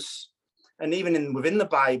others. And even within the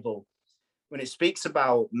Bible, when it speaks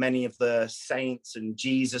about many of the saints and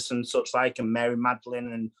Jesus and such like, and Mary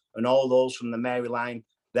Magdalene and all those from the Mary line,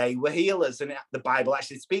 they were healers. And the Bible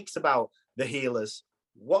actually speaks about the healers.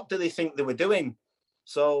 What do they think they were doing?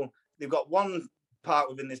 So they've got one part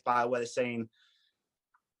within this Bible where they're saying,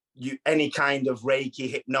 any kind of Reiki,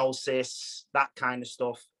 hypnosis, that kind of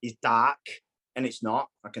stuff is dark, and it's not.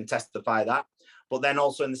 I can testify that. But then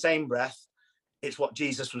also in the same breath, it's what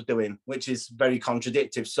Jesus was doing, which is very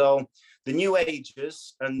contradictory. So the New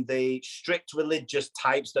Agers and the strict religious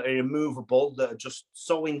types that are immovable, that are just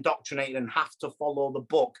so indoctrinated and have to follow the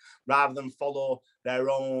book rather than follow their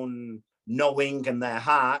own knowing and their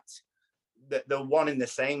heart, they're one in the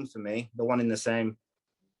same for me. They're one in the same.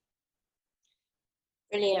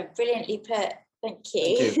 Brilliant, brilliantly put. Thank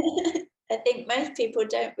you. Thank you. I think most people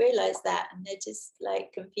don't realise that, and they're just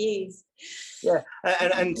like confused. Yeah,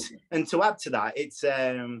 and to add to that, it's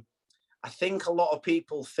I think a lot of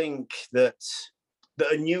people think that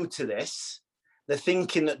are new to this, they're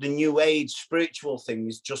thinking that the New Age spiritual thing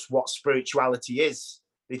is just what spirituality is.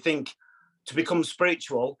 They think to become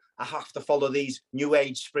spiritual, I have to follow these New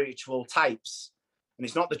Age spiritual types, and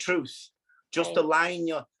it's not the truth. Just align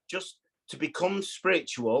to become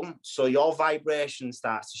spiritual, so your vibration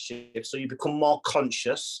starts to shift, so you become more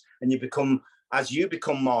conscious, and as you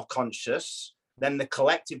become more conscious, then the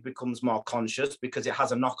collective becomes more conscious, because it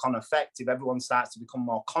has a knock-on effect. If everyone starts to become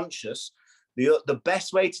more conscious, the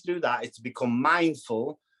best way to do that is to become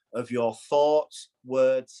mindful of your thoughts,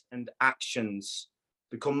 words, and actions.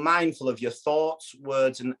 Become mindful of your thoughts,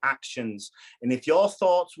 words, and actions. And if your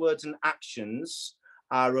thoughts, words, and actions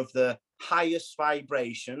are of the highest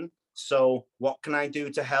vibration, so what can I do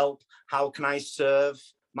to help? How can I serve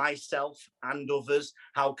myself and others?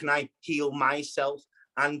 How can I heal myself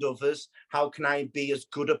and others? How can I be as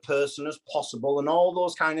good a person as possible? And all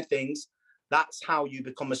those kind of things. That's how you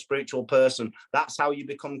become a spiritual person. That's how you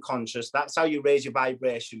become conscious. That's how you raise your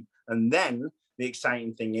vibration. And then the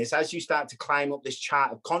exciting thing is, as you start to climb up this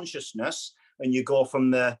chart of consciousness, and you go from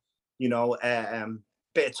the,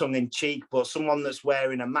 bit of tongue in cheek, but someone that's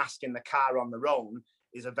wearing a mask in the car on their own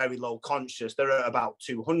is a very low conscious. They're at about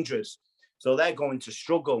 200. So they're going to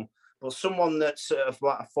struggle. But someone that's at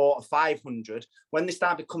 400 or 500, when they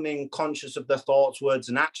start becoming conscious of their thoughts, words,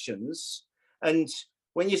 and actions, and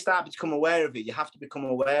when you start to become aware of it, you have to become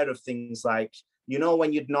aware of things like,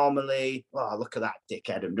 when you'd normally, oh, look at that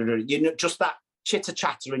dickhead, just that chitter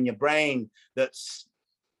chatter in your brain that's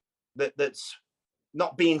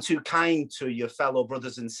not being too kind to your fellow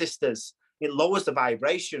brothers and sisters. It lowers the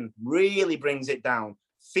vibration, really brings it down.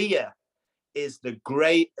 Fear is the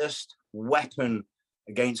greatest weapon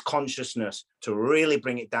against consciousness, to really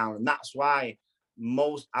bring it down. And that's why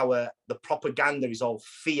the propaganda is all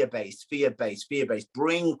fear-based.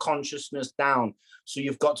 Bring consciousness down. So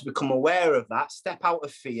you've got to become aware of that, step out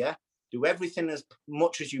of fear, do everything as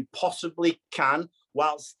much as you possibly can,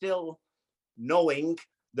 while still knowing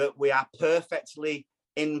that we are perfectly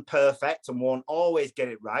imperfect and won't always get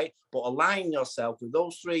it right, but align yourself with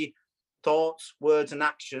those 3 thoughts, words, and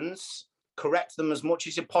actions, correct them as much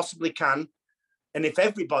as you possibly can, And if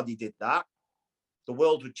everybody did that, the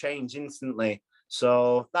world would change instantly.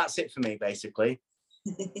 So that's it for me, basically.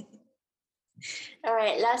 All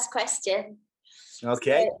right, last question.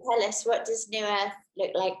 Okay. So tell us, what does New Earth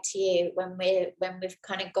look like to you when we've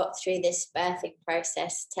kind of got through this birthing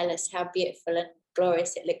process? Tell us how beautiful and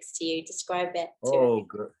glorious it looks to you. Describe it.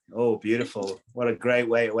 Oh, beautiful! What a great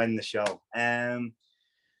way to end the show.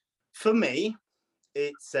 For me,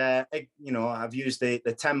 it's I've used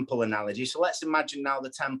the temple analogy. So let's imagine now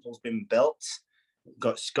the temple's been built,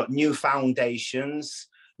 got new foundations,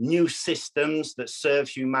 new systems that serve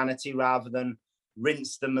humanity rather than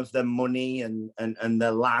rinse them of their money and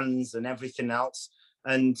their lands and everything else.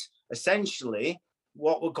 And essentially,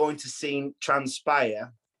 what we're going to see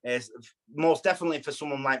transpire is, most definitely for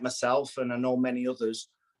someone like myself, and I know many others,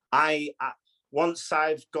 once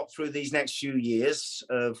I've got through these next few years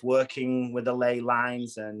of working with the ley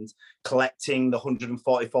lines and collecting the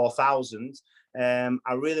 144,000,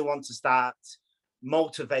 I really want to start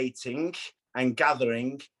motivating and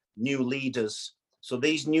gathering new leaders. So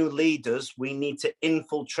these new leaders, we need to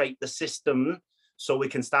infiltrate the system so we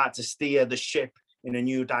can start to steer the ship in a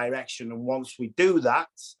new direction. And once we do that,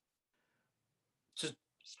 just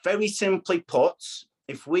very simply put,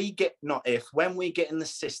 when we get in the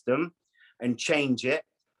system and change it,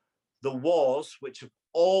 the wars which have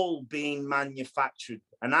all been manufactured,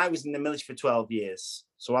 and I was in the military for 12 years,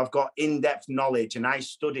 so I've got in-depth knowledge, and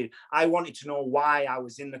I wanted to know why I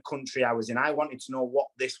was in the country I was in. I wanted to know what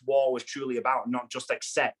this war was truly about, not just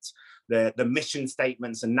accept the mission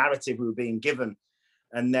statements and narrative we were being given.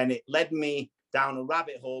 And then it led me down a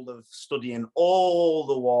rabbit hole of studying all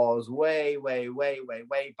the wars way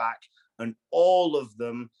back, and all of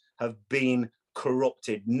them have been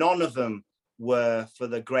corrupted. None of them were for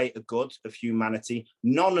the greater good of humanity.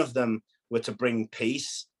 None of them were to bring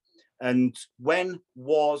peace. And when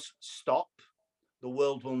wars stop, the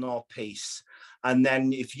world will know peace. And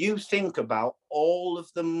then if you think about all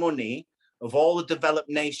of the money of all the developed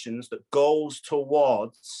nations that goes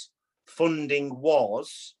towards funding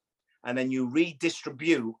wars, and then you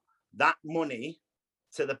redistribute that money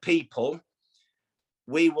to the people,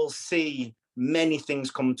 we will see many things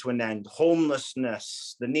come to an end.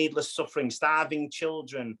 Homelessness, the needless suffering, starving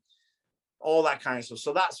children, all that kind of stuff.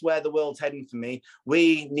 So that's where the world's heading for me.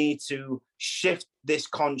 We need to shift this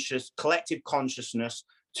collective consciousness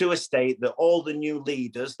to a state that all the new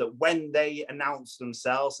leaders, that when they announce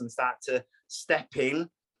themselves and start to step in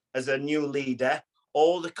as a new leader,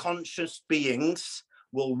 all the conscious beings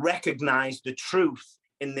will recognize the truth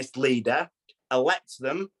in this leader, elect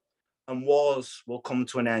them, and wars will come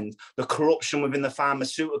to an end. The corruption within the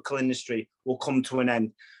pharmaceutical industry will come to an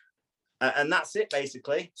end. And that's it,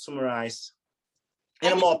 basically, summarized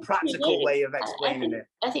in a more practical way of explaining it.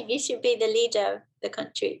 I think you should be the leader of the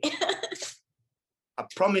country. I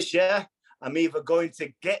promise you, I'm either going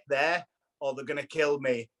to get there or they're going to kill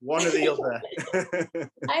me, one or the other.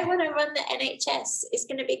 I want to run the NHS. It's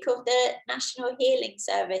going to be called the National Healing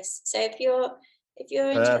Service. So if you're in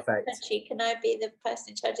charge of the country, can I be the person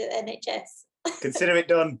in charge of the NHS? Consider it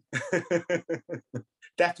done.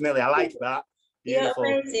 Definitely, I like that. Beautiful.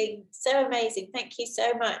 You're amazing, so amazing. Thank you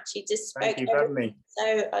so much. You just spoke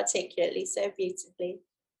so articulately, so beautifully.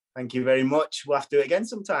 Thank you very much. We'll have to do it again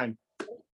sometime.